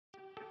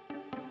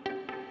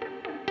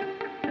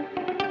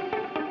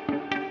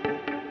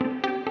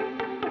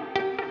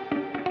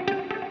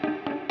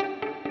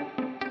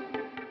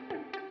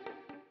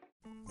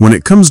When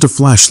it comes to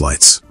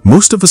flashlights,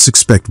 most of us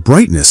expect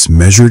brightness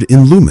measured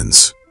in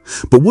lumens.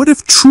 But what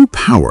if true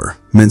power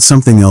meant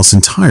something else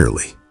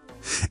entirely?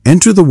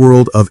 Enter the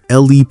world of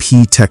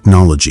LEP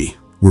technology,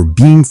 where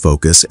beam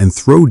focus and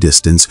throw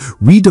distance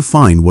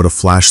redefine what a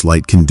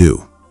flashlight can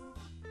do.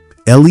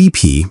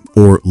 LEP,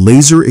 or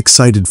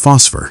laser-excited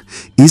phosphor,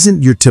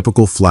 isn't your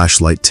typical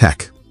flashlight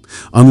tech.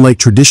 Unlike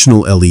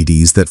traditional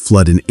LEDs that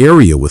flood an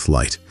area with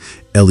light,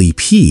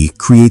 LEP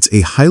creates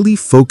a highly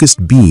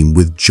focused beam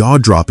with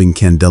jaw-dropping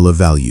candela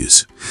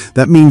values.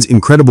 That means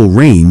incredible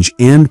range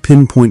and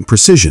pinpoint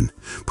precision,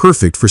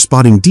 perfect for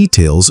spotting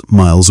details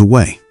miles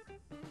away.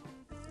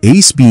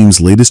 Acebeam's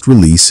latest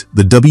release,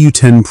 the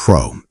W10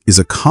 Pro, is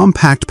a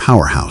compact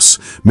powerhouse,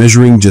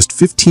 measuring just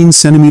 15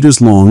 centimeters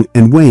long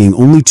and weighing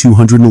only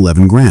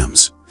 211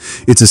 grams.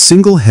 It's a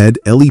single-head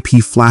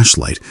LEP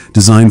flashlight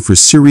designed for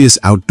serious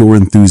outdoor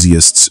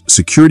enthusiasts,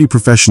 security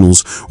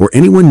professionals, or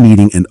anyone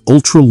needing an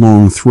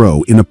ultra-long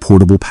throw in a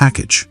portable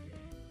package.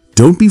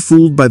 Don't be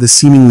fooled by the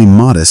seemingly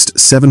modest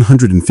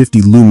 750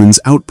 lumens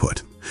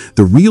output.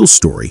 The real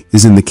story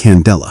is in the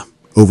candela,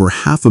 over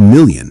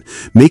 500,000,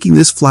 making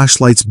this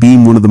flashlight's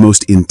beam one of the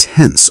most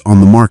intense on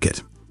the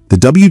market. The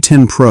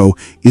W10 Pro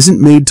isn't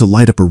made to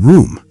light up a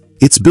room.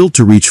 It's built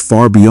to reach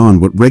far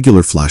beyond what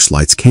regular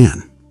flashlights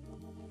can.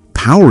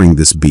 Powering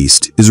this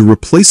beast is a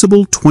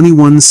replaceable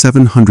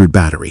 21700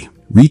 battery,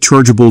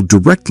 rechargeable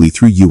directly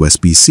through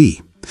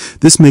USB-C.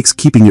 This makes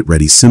keeping it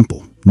ready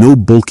simple. No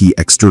bulky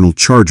external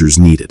chargers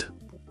needed.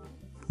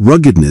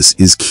 Ruggedness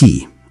is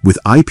key. With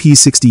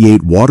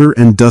IP68 water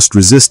and dust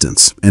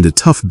resistance and a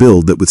tough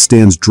build that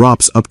withstands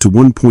drops up to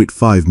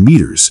 1.5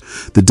 meters,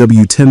 the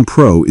W10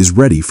 Pro is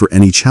ready for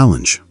any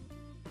challenge.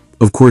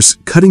 Of course,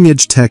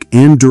 cutting-edge tech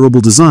and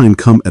durable design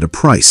come at a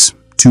price,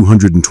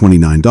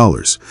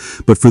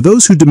 $229. But for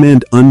those who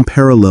demand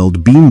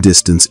unparalleled beam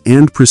distance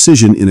and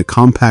precision in a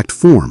compact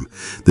form,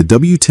 the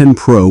W10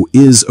 Pro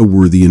is a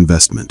worthy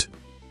investment.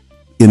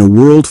 In a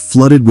world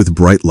flooded with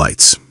bright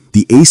lights,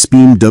 the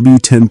Acebeam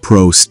W10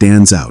 Pro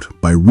stands out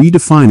by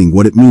redefining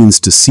what it means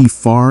to see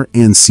far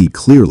and see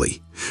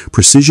clearly.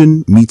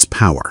 Precision meets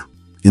power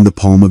in the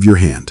palm of your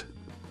hand.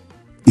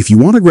 If you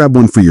want to grab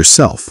one for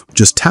yourself,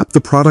 just tap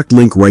the product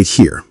link right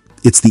here.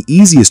 It's the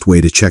easiest way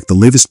to check the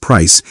latest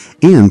price,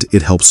 and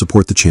it helps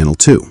support the channel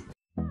too.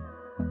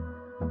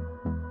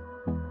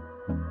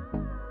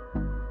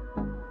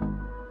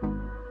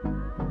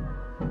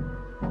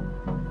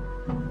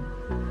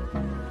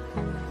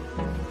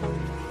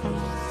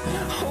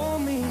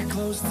 Hold me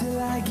close till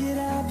I get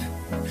up.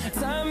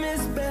 Time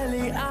is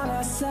barely on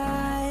our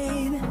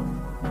side.